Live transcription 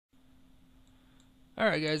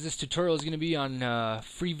Alright guys, this tutorial is going to be on a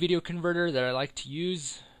free video converter that I like to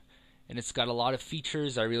use, and it's got a lot of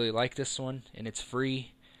features. I really like this one, and it's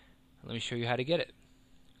free. Let me show you how to get it.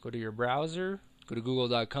 Go to your browser, go to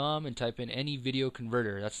google.com and type in any video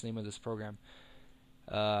converter. That's the name of this program.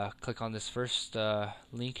 Click on this first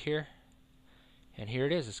link here, and here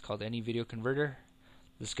it is. It's called Any Video Converter.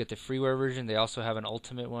 Let's get the freeware version. They also have an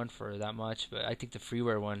ultimate one for that much, but I think the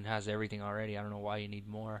freeware one has everything already. I don't know why you need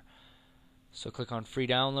more. So click on free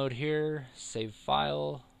download here, save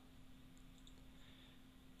file.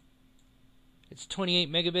 It's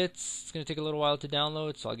 28 megabits. It's going to take a little while to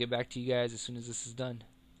download, so I'll get back to you guys as soon as this is done.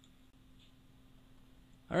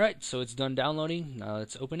 Alright, so it's done downloading. Now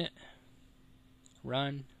let's open it.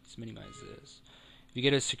 Run. Let's minimize this. If you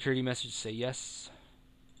get a security message, say yes.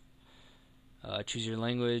 Choose your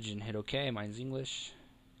language and hit OK. Mine's English.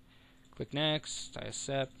 Click next. I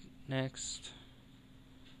accept. Next.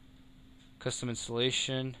 Custom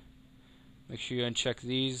installation. Make sure you uncheck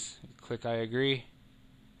these. Click I agree.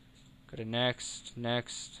 Go to next.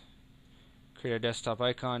 Next. Create a desktop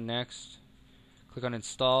icon. Next. Click on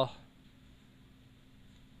install.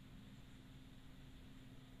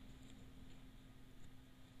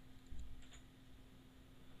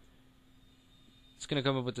 It's going to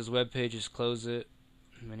come up with this web page. Just close it.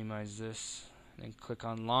 Minimize this. Then click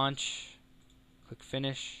on launch. Click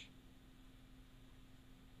finish.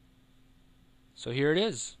 So here it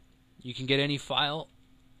is. You can get any file.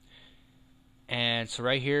 And so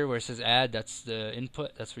right here where it says add, that's the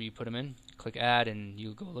input. That's where you put them in. Click add and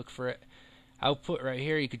you go look for it. Output right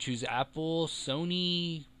here, you could choose Apple,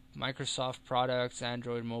 Sony, Microsoft products,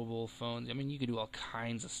 Android mobile phones. I mean, you could do all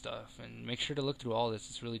kinds of stuff. And make sure to look through all this.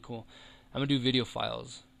 It's really cool. I'm going to do video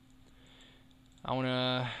files.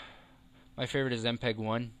 My favorite is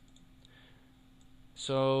MPEG-1.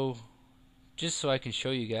 So just so I can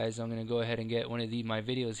show you guys, I'm going to go ahead and get one of my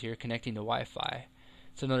videos here connecting to Wi-Fi.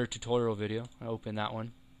 It's another tutorial video. I open that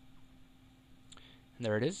one. And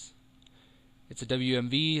there it is. It's a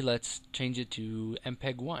WMV. Let's change it to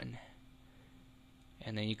MPEG-1.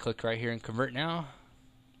 And then you click right here and convert now.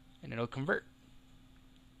 And it'll convert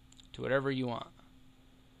to whatever you want.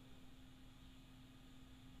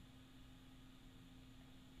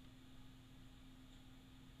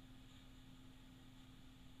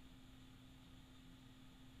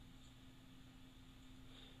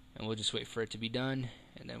 And we'll just wait for it to be done,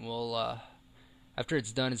 and then we'll after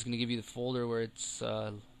it's done, it's going to give you the folder where it's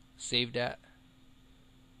saved at.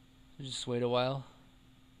 So just wait a while.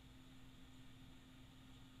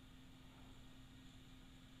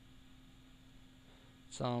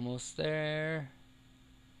 It's almost there.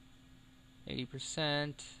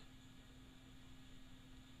 80%,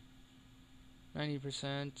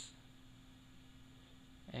 90%,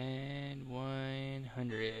 and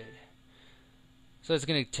 100. So it's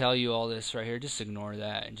going to tell you all this right here. Just ignore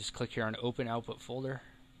that and just click here on Open Output Folder.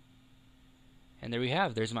 And there we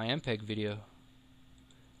have. There's my MPEG video.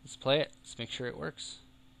 Let's play it. Let's make sure it works.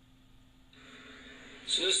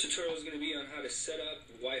 So this tutorial is going to be on how to set up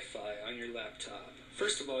Wi-Fi on your laptop.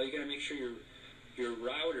 First of all, you got to make sure your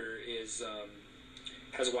router is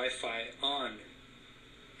has Wi-Fi on,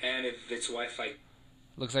 and if it's Wi-Fi.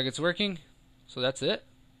 Looks like it's working. So that's it.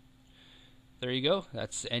 There you go.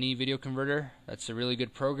 That's Any Video Converter. That's a really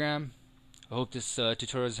good program. I hope this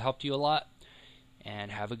tutorial has helped you a lot,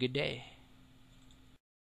 and have a good day.